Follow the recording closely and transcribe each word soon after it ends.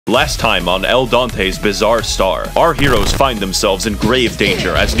Last time on El Dante's Bizarre Star, our heroes find themselves in grave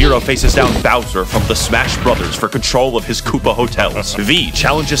danger as Nero faces down Bowser from the Smash Brothers for control of his Koopa hotels. V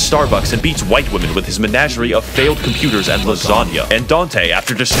challenges Starbucks and beats white women with his menagerie of failed computers and lasagna. And Dante,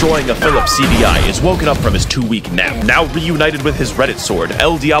 after destroying a Philips CDI, is woken up from his 2-week nap. Now reunited with his Reddit sword,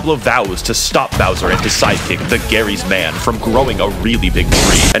 El Diablo vows to stop Bowser and his sidekick, the Gary's Man, from growing a really big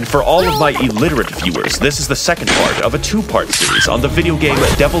tree. And for all of my illiterate viewers, this is the second part of a 2-part series on the video game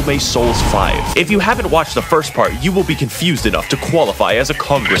Devil May Souls 5. If you haven't watched the first part, you will be confused enough to qualify as a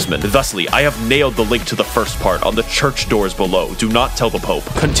congressman. Thusly, I have nailed the link to the first part on the church doors below. Do not tell the Pope.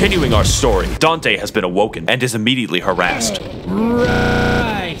 Continuing our story, Dante has been awoken and is immediately harassed.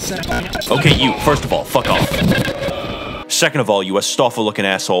 Right. Okay, you, first of all, fuck off. Second of all, you Astolfo-looking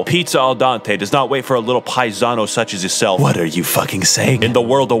asshole, Pizza al Dante does not wait for a little paisano such as yourself. What are you fucking saying? In the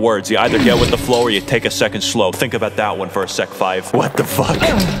world of words, you either get with the flow or you take a second slow. Think about that one for a sec 5. What the fuck?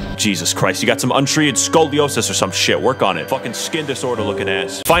 Jesus Christ, you got some untreated scoliosis or some shit. Work on it. Fucking skin disorder looking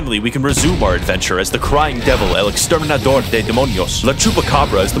ass. Finally, we can resume our adventure as the crying devil El Exterminador de Demonios. La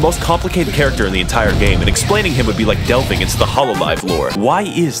Chupacabra is the most complicated character in the entire game, and explaining him would be like delving into the Hololive lore. Why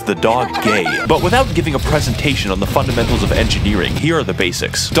is the dog gay? But without giving a presentation on the fundamentals of engineering, here are the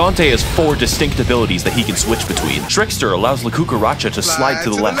basics. Dante has 4 distinct abilities that he can switch between. Trickster allows La Cucaracha to slide to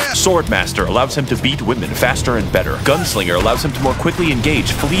the left. Swordmaster allows him to beat women faster and better. Gunslinger allows him to more quickly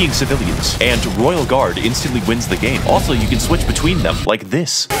engage fleeing civilians. And Royal Guard instantly wins the game. Also, you can switch between them, like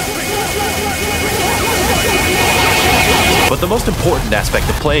this. But the most important aspect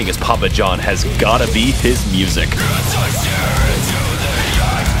of playing as Papa John has gotta be his music.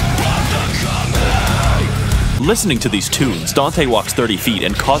 Listening to these tunes, Dante walks 30 feet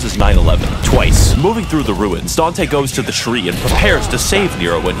and causes 9/11 twice. Moving through the ruins, Dante goes to the tree and prepares to save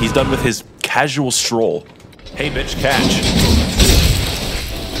Nero when he's done with his casual stroll. Hey bitch, catch.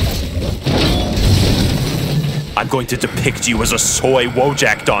 I'm going to depict you as a soy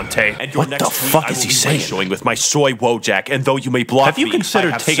Wojak, Dante. And your what the fuck is he saying? Showing with my soy Wojak, and though you may block me, have you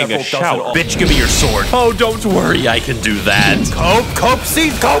considered taking a shower? Bitch, give me your sword. Oh, don't worry, I can do that. Cope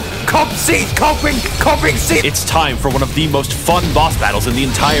seed, coping seed. It's time for one of the most fun boss battles in the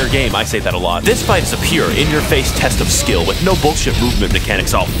entire game. I say that a lot. This fight is a pure, in-your-face test of skill with no bullshit movement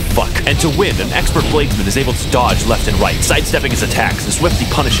mechanics. Oh, fuck. And to win, an expert bladesman is able to dodge left and right, sidestepping his attacks and swiftly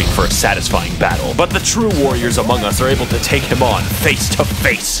punishing for a satisfying battle. But the true warriors among us are able to take him on face to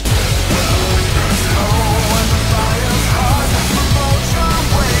face.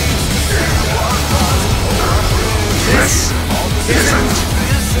 This isn't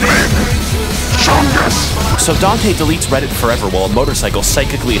big chungus. So Dante deletes Reddit forever while a motorcycle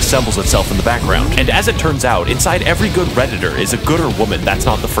psychically assembles itself in the background. And as it turns out, inside every good Redditor is a gooder woman. That's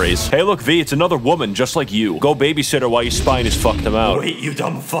not the phrase. Hey look V, it's another woman just like you. Go babysit her while your spine is fucked them out. Wait, you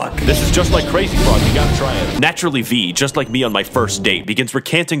dumb fuck. This is just like Crazy Frog, you gotta try it. Naturally V, just like me on my first date, begins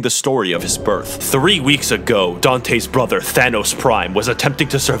recanting the story of his birth. 3 weeks ago, Dante's brother Thanos Prime was attempting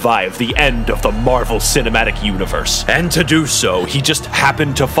to survive the end of the Marvel Cinematic Universe. And to do so, he just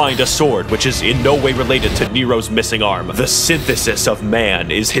happened to find a sword which is in no way related to Nero's missing arm. The synthesis of man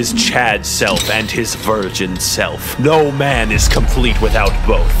is his Chad self and his virgin self. No man is complete without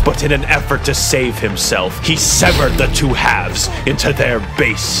both, but in an effort to save himself, he severed the 2 halves into their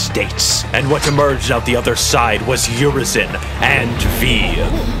base states. And what emerged out the other side was Urizen and V,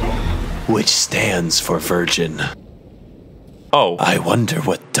 which stands for virgin. Oh, I wonder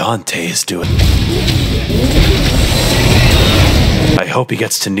what Dante is doing. I hope he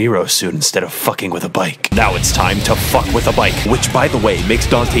gets to Nero soon instead of fucking with a bike. Now it's time to fuck with a bike, which by the way makes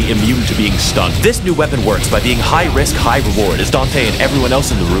Dante immune to being stunned. This new weapon works by being high risk, high reward, as Dante and everyone else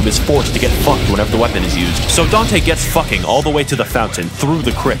in the room is forced to get fucked whenever the weapon is used. So Dante gets fucking all the way to the fountain, through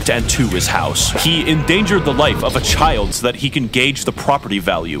the crypt, and to his house. He endangered the life of a child so that he can gauge the property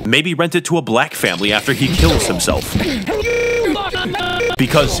value. Maybe rent it to a black family after he kills himself.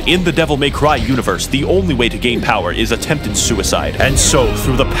 Because in the Devil May Cry universe, the only way to gain power is attempted suicide. And so,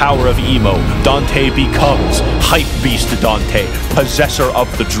 through the power of emo, Dante becomes Hype Beast Dante, possessor of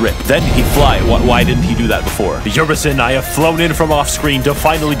the drip. Then he fly. Why didn't he do that before? Urizen, I have flown in from off screen to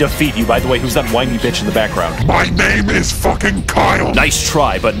finally defeat you. By the way, who's that whiny bitch in the background? My name is fucking Kyle. Nice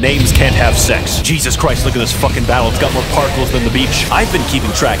try, but names can't have sex. Jesus Christ, look at this fucking battle. It's got more particles than the beach. I've been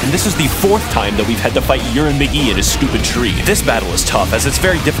keeping track, and this is the 4th time that we've had to fight Urine McGee in his stupid tree. This battle is tough, as it's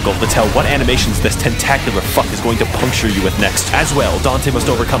very difficult to tell what animations this tentacular fuck is going to puncture you with next. As well, Dante must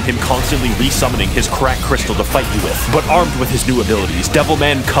overcome him constantly resummoning his crack crystal to fight you with. But armed with his new abilities,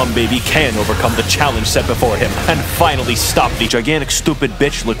 Devilman Come Baby can overcome the challenge set before him and finally stop the gigantic stupid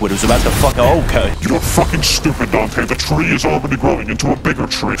bitch liquid who's about to fuck. Okay. You're fucking stupid, Dante. The tree is already growing into a bigger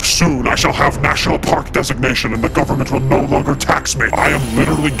tree. Soon I shall have national park designation and the government will no longer tax me. I am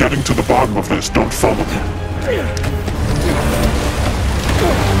literally getting to the bottom of this. Don't follow me.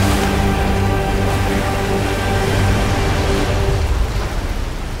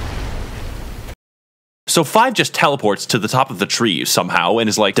 So 5 just teleports to the top of the tree somehow and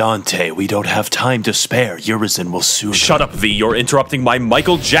is like, Dante, we don't have time to spare. Urizen will soon. Shut up, V. You're interrupting my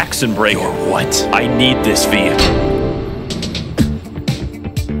Michael Jackson break. Or what? I need this, V.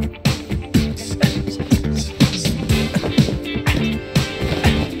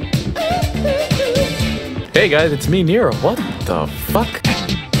 Hey guys, it's me, Nero. What the fuck?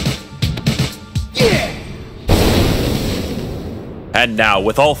 And now,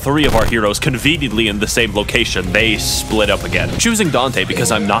 with all 3 of our heroes conveniently in the same location, they split up again. Choosing Dante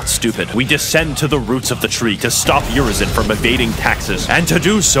because I'm not stupid, we descend to the roots of the tree to stop Urizen from evading taxes. And to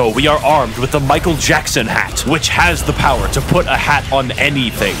do so, we are armed with the Michael Jackson hat, which has the power to put a hat on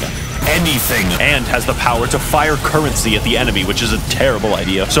anything. Anything, and has the power to fire currency at the enemy, which is a terrible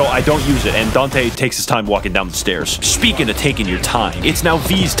idea. So I don't use it, and Dante takes his time walking down the stairs. Speaking of taking your time, it's now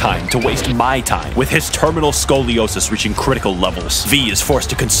V's time to waste my time. With his terminal scoliosis reaching critical levels, V is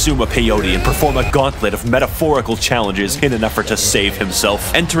forced to consume a peyote and perform a gauntlet of metaphorical challenges in an effort to save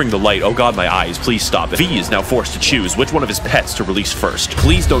himself. Entering the light, oh god, my eyes, please stop it. V is now forced to choose which one of his pets to release first.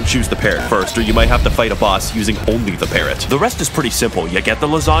 Please don't choose the parrot first, or you might have to fight a boss using only the parrot. The rest is pretty simple. You get the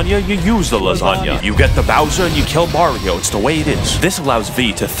lasagna, you use the lasagna. You get the Bowser and you kill Mario. It's the way it is. This allows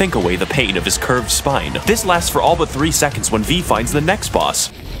V to think away the pain of his curved spine. This lasts for all but 3 seconds when V finds the next boss.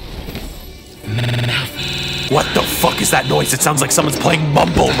 What the fuck is that noise? It sounds like someone's playing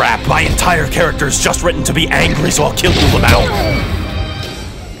mumble rap. My entire character is just written to be angry, so I'll kill you, Lamau.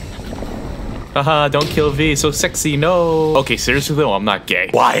 Haha, don't kill V, so sexy, no. Okay, seriously though, I'm not gay.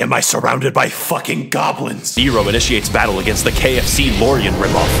 Why am I surrounded by fucking goblins? Nero initiates battle against the KFC Lorian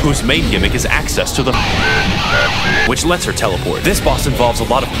ripoff, whose main gimmick is access to the which lets her teleport. This boss involves a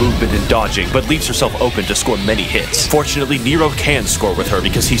lot of movement and dodging, but leaves herself open to score many hits. Fortunately, Nero can score with her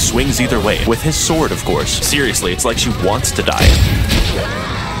because he swings either way, with his sword, of course. Seriously, it's like she wants to die.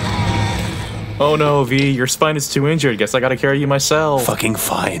 Oh no, V, your spine is too injured. Guess I gotta carry you myself. Fucking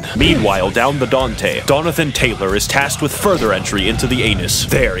fine. Meanwhile, down the Dante, Donathan Taylor is tasked with further entry into the anus.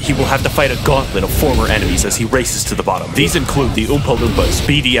 There, he will have to fight a gauntlet of former enemies as he races to the bottom. These include the Oompa Loompas,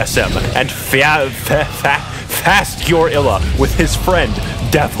 BDSM, and Fast Your Illa with his friend,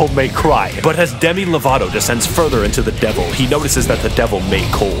 Devil May Cry. But as Demi Lovato descends further into the devil, he notices that the devil may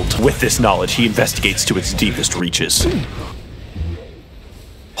cold. With this knowledge, he investigates to its deepest reaches.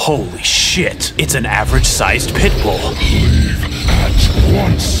 Holy shit, it's an average-sized pit bull. Leave at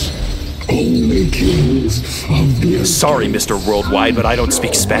once. Only kings of the... Sorry, Mr. Worldwide, but I don't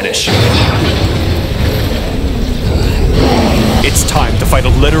speak Spanish. It's time to fight a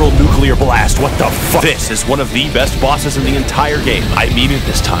literal nuclear blast. What the fuck? This is one of the best bosses in the entire game. I mean it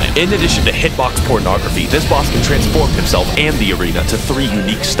this time. In addition to hitbox pornography, this boss can transform himself and the arena to 3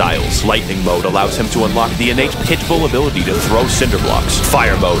 unique styles. Lightning mode allows him to unlock the innate pit bull ability to throw cinder blocks.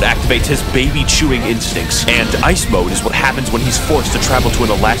 Fire mode activates his baby-chewing instincts. And ice mode is what happens when he's forced to travel to an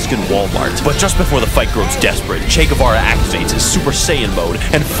Alaskan Walmart. But just before the fight grows desperate, Che Guevara activates his Super Saiyan mode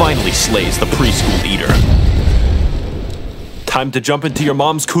and finally slays the preschool eater. Time to jump into your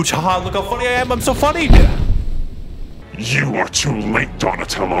mom's cooch. Haha, look how funny I am. I'm so funny. You are too late,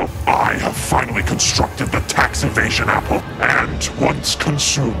 Donatello. I have finally constructed the tax evasion apple, and once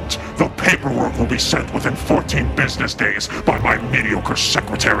consumed, the paperwork will be sent within 14 business days by my mediocre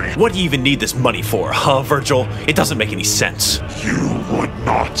secretary. What do you even need this money for, huh, Virgil? It doesn't make any sense. You would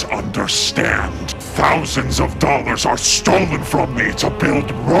not understand. Thousands of dollars are stolen from me to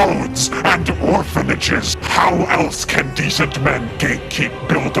build roads and orphanages. How else can decent men gatekeep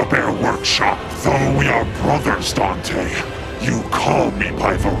Build-A-Bear Workshop? Though we are brothers, Dante, you call me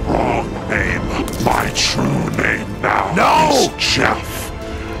by the wrong name. My true name now is Jeff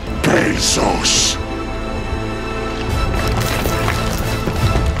Bezos.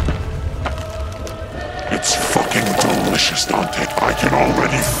 It's fucking delicious, Dante. I can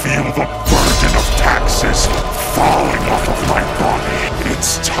already feel the burden of taxes falling off of my body.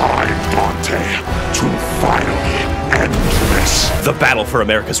 It's time, Dante, to finally end this. The battle for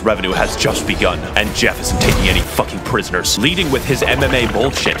America's revenue has just begun, and Jeff isn't taking any fucking prisoners. Leading with his MMA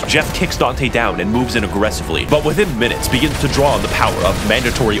bullshit, Jeff kicks Dante down and moves in aggressively, but within minutes begins to draw on the power of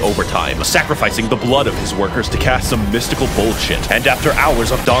mandatory overtime, sacrificing the blood of his workers to cast some mystical bullshit. And after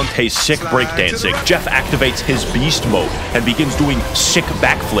hours of Dante's sick breakdancing, Jeff activates his beast mode and begins doing sick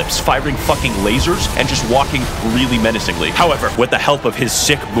backflips, firing fucking lasers, and just walking really menacingly. However, with the help of his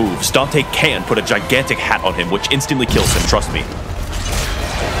sick moves, Dante can put a gigantic hat on him, which instantly kills him, trust me.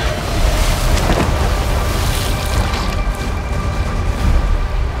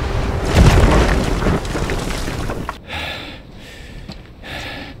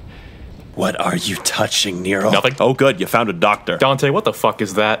 What are you touching, Nero? Nothing. Oh good, you found a doctor. Dante, what the fuck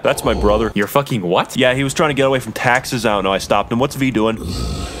is that? That's my brother. You're fucking what? Yeah, he was trying to get away from taxes. I don't know, I stopped him. What's V doing?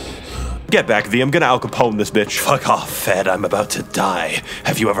 Get back, V. I'm gonna Al Capone this bitch. Fuck off, Fed. I'm about to die.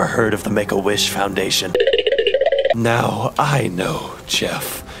 Have you ever heard of the Make-A-Wish Foundation? Now, I know,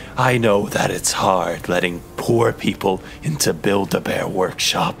 Jeff. I know that it's hard letting poor people into Build-A-Bear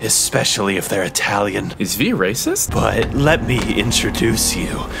Workshop, especially if they're Italian. Is V racist? But let me introduce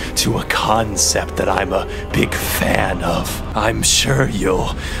you to a concept that I'm a big fan of. I'm sure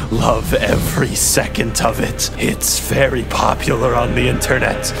you'll love every second of it. It's very popular on the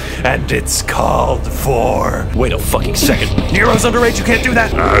internet, and it's called Vor. Wait a fucking second. Nero's underage, you can't do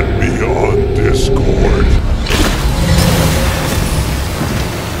that! Add me on Discord.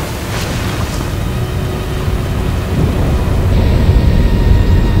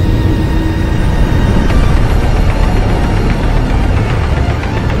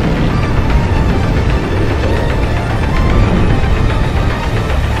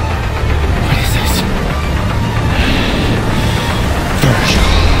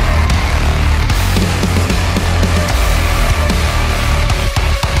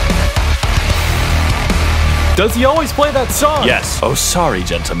 Does he always play that song? Yes. Oh, sorry,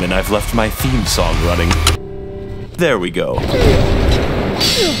 gentlemen. I've left my theme song running. There we go.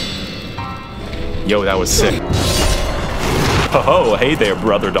 Yo, that was sick. Oh, hey there,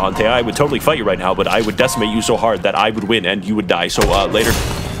 brother Dante. I would totally fight you right now, but I would decimate you so hard that I would win and you would die. So, later.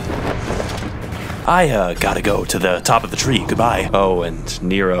 I gotta go to the top of the tree. Goodbye. Oh, and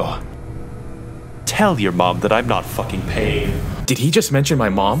Nero. Tell your mom that I'm not fucking paying. Did he just mention my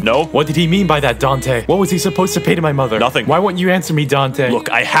mom? No. What did he mean by that, Dante? What was he supposed to pay to my mother? Nothing. Why won't you answer me, Dante? Look,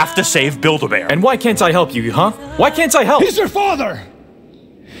 I have to save Build-A-Bear. And why can't I help you, huh? Why can't I help? He's your father!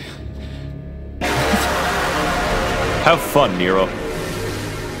 Have fun, Nero.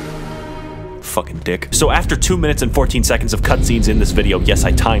 Fucking dick. So after 2 minutes and 14 seconds of cutscenes in this video, yes,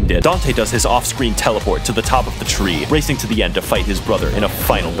 I timed it, Dante does his off-screen teleport to the top of the tree, racing to the end to fight his brother in a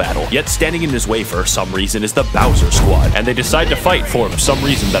final battle. Yet standing in his way for some reason is the Bowser Squad, and they decide to fight for some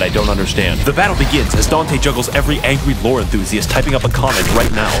reason that I don't understand. The battle begins as Dante juggles every angry lore enthusiast typing up a comment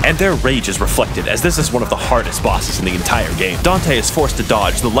right now, and their rage is reflected as this is one of the hardest bosses in the entire game. Dante is forced to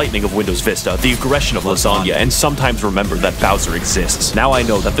dodge the lightning of Windows Vista, the aggression of Lasagna, and sometimes remember that Bowser exists. Now I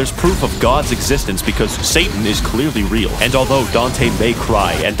know that there's proof of God's existence because Satan is clearly real, and although Dante may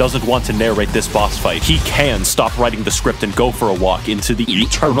cry and doesn't want to narrate this boss fight, he can stop writing the script and go for a walk into the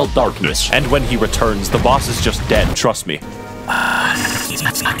eternal darkness. And when he returns, the boss is just dead, trust me.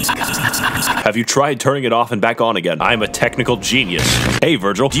 Have you tried turning it off and back on again? I'm a technical genius. Hey,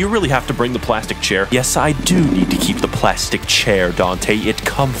 Virgil, do you really have to bring the plastic chair? Yes, I do need to keep the plastic chair, Dante. It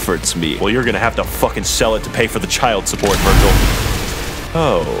comforts me. Well, you're gonna have to fucking sell it to pay for the child support, Virgil.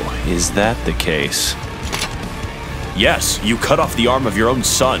 Oh, is that the case? Yes, you cut off the arm of your own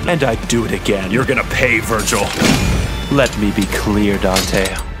son. And I'd do it again. You're gonna pay, Virgil. Let me be clear,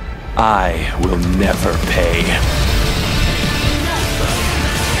 Dante. I will never pay.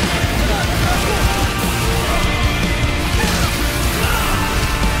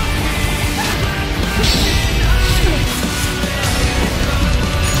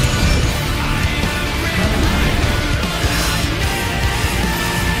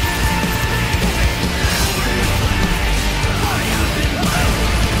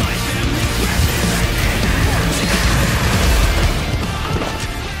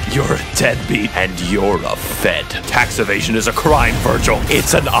 You're a deadbeat, and you're a Fed. Tax evasion is a crime, Virgil.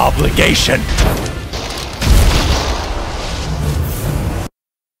 It's an obligation.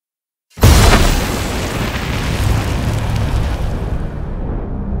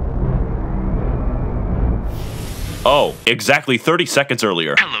 Oh, exactly 30 seconds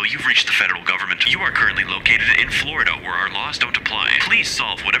earlier. Hello, you've reached the federal government. You are currently located in Florida, where our laws don't apply. Please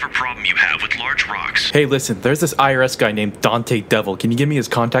solve whatever problem you have with large rocks. Hey, listen, there's this IRS guy named Dante Devil. Can you give me his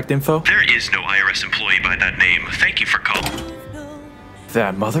contact info? There is no IRS employee by that name. Thank you for calling.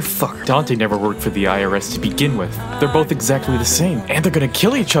 That motherfucker. Dante never worked for the IRS to begin with. They're both exactly the same. And they're gonna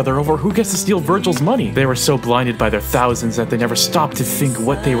kill each other over who gets to steal Virgil's money. They were so blinded by their thousands that they never stopped to think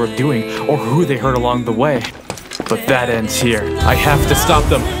what they were doing or who they hurt along the way. But that ends here. I have to stop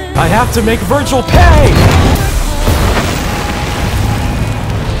them. I have to make Virgil pay!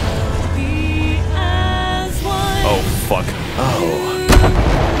 Oh, fuck. Oh.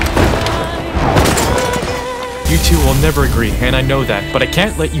 You two will never agree, and I know that, but I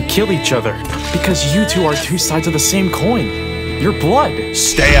can't let you kill each other. Because you two are two sides of the same coin. You're blood.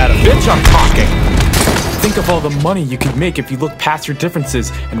 Stay out of it. Bitch, I'm talking! Think of all the money you could make if you look past your differences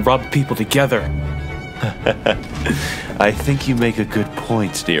and rub people together. I think you make a good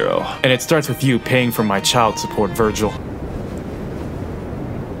point, Nero. And it starts with you paying for my child support, Virgil.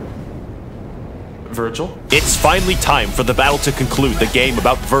 Virgil? It's finally time for the battle to conclude, the game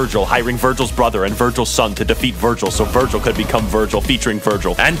about Virgil hiring Virgil's brother and Virgil's son to defeat Virgil so Virgil could become Virgil, featuring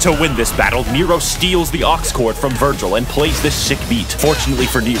Virgil. And to win this battle, Nero steals the aux cord from Virgil and plays this sick beat. Fortunately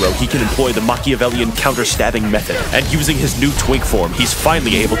for Nero, he can employ the Machiavellian counter-stabbing method, and using his new twink form, he's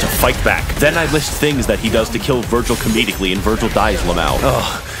finally able to fight back. Then I list things that he does to kill Virgil comedically, and Virgil dies, Lamau.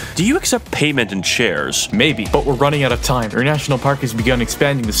 Ugh. Do you accept payment in shares? Maybe, but we're running out of time. Our national park has begun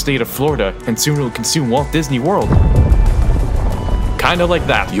expanding the state of Florida, and soon it will consume Walt Disney World. Kinda like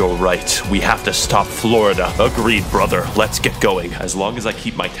that. You're right. We have to stop Florida. Agreed, brother. Let's get going. As long as I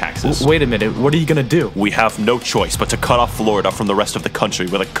keep my taxes. Wait a minute, what are you gonna do? We have no choice but to cut off Florida from the rest of the country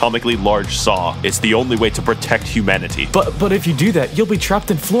with a comically large saw. It's the only way to protect humanity. But if you do that, you'll be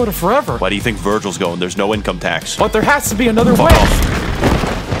trapped in Florida forever. Why do you think Virgil's going? There's no income tax. But there has to be another way. Off.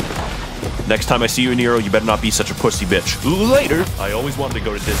 Next time I see you, Nero, you better not be such a pussy bitch. Later. I always wanted to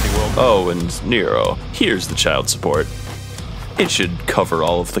go to Disney World. Oh, and Nero, here's the child support. It should cover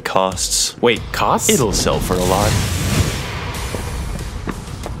all of the costs. Wait, costs? It'll sell for a lot.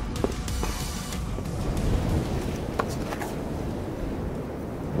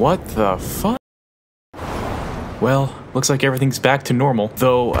 What the fuck? Well, looks like everything's back to normal.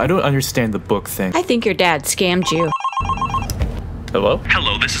 Though, I don't understand the book thing. I think your dad scammed you. Hello?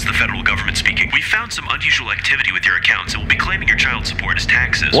 Hello, this is the federal government speaking. We found some unusual activity with your accounts and will be claiming your child support as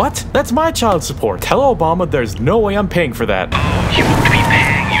taxes. What? That's my child support. Tell Obama there's no way I'm paying for that. Oh, you won't be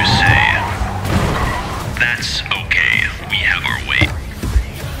paying, you say? That's okay. We have our way.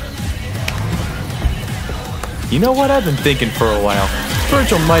 You know what? I've been thinking for a while.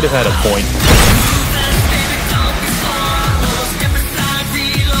 Virgil might have had a point.